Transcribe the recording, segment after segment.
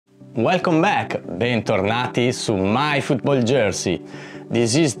Welcome back, bentornati su My Football Jersey.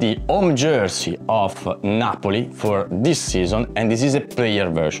 This is the home jersey of Napoli for this season, and this is a player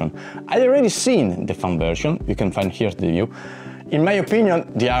version. I've already seen the fan version, you can find here the view. In my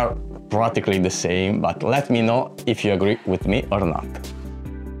opinion, they are practically the same, but let me know if you agree with me or not.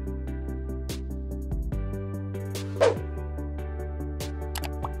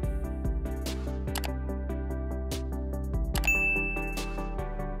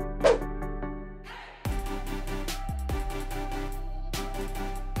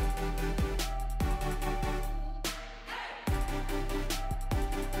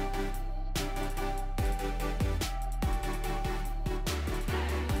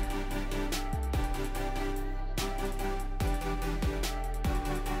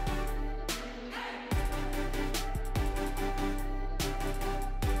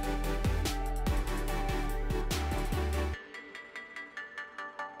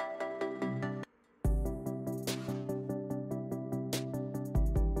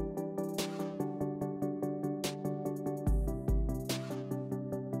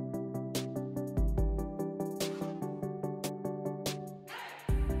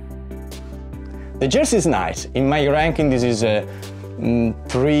 The jersey is nice. In my ranking, this is a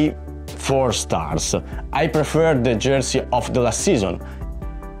 3-4 stars. I prefer the jersey of the last season.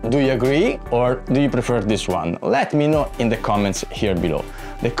 Do you agree, or do you prefer this one? Let me know in the comments here below.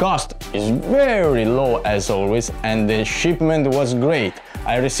 The cost is very low as always, and the shipment was great.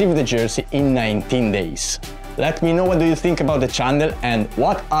 I received the jersey in 19 days. Let me know what do you think about the channel and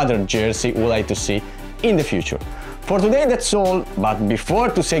what other jersey would like to see in the future. For today that's all, but before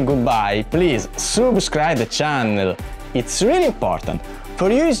to say goodbye, please subscribe the channel. It's really important.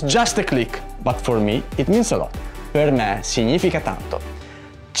 For you it's just a click, but for me it means a lot. Per me significa tanto.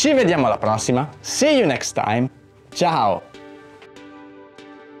 Ci vediamo alla prossima. See you next time. Ciao!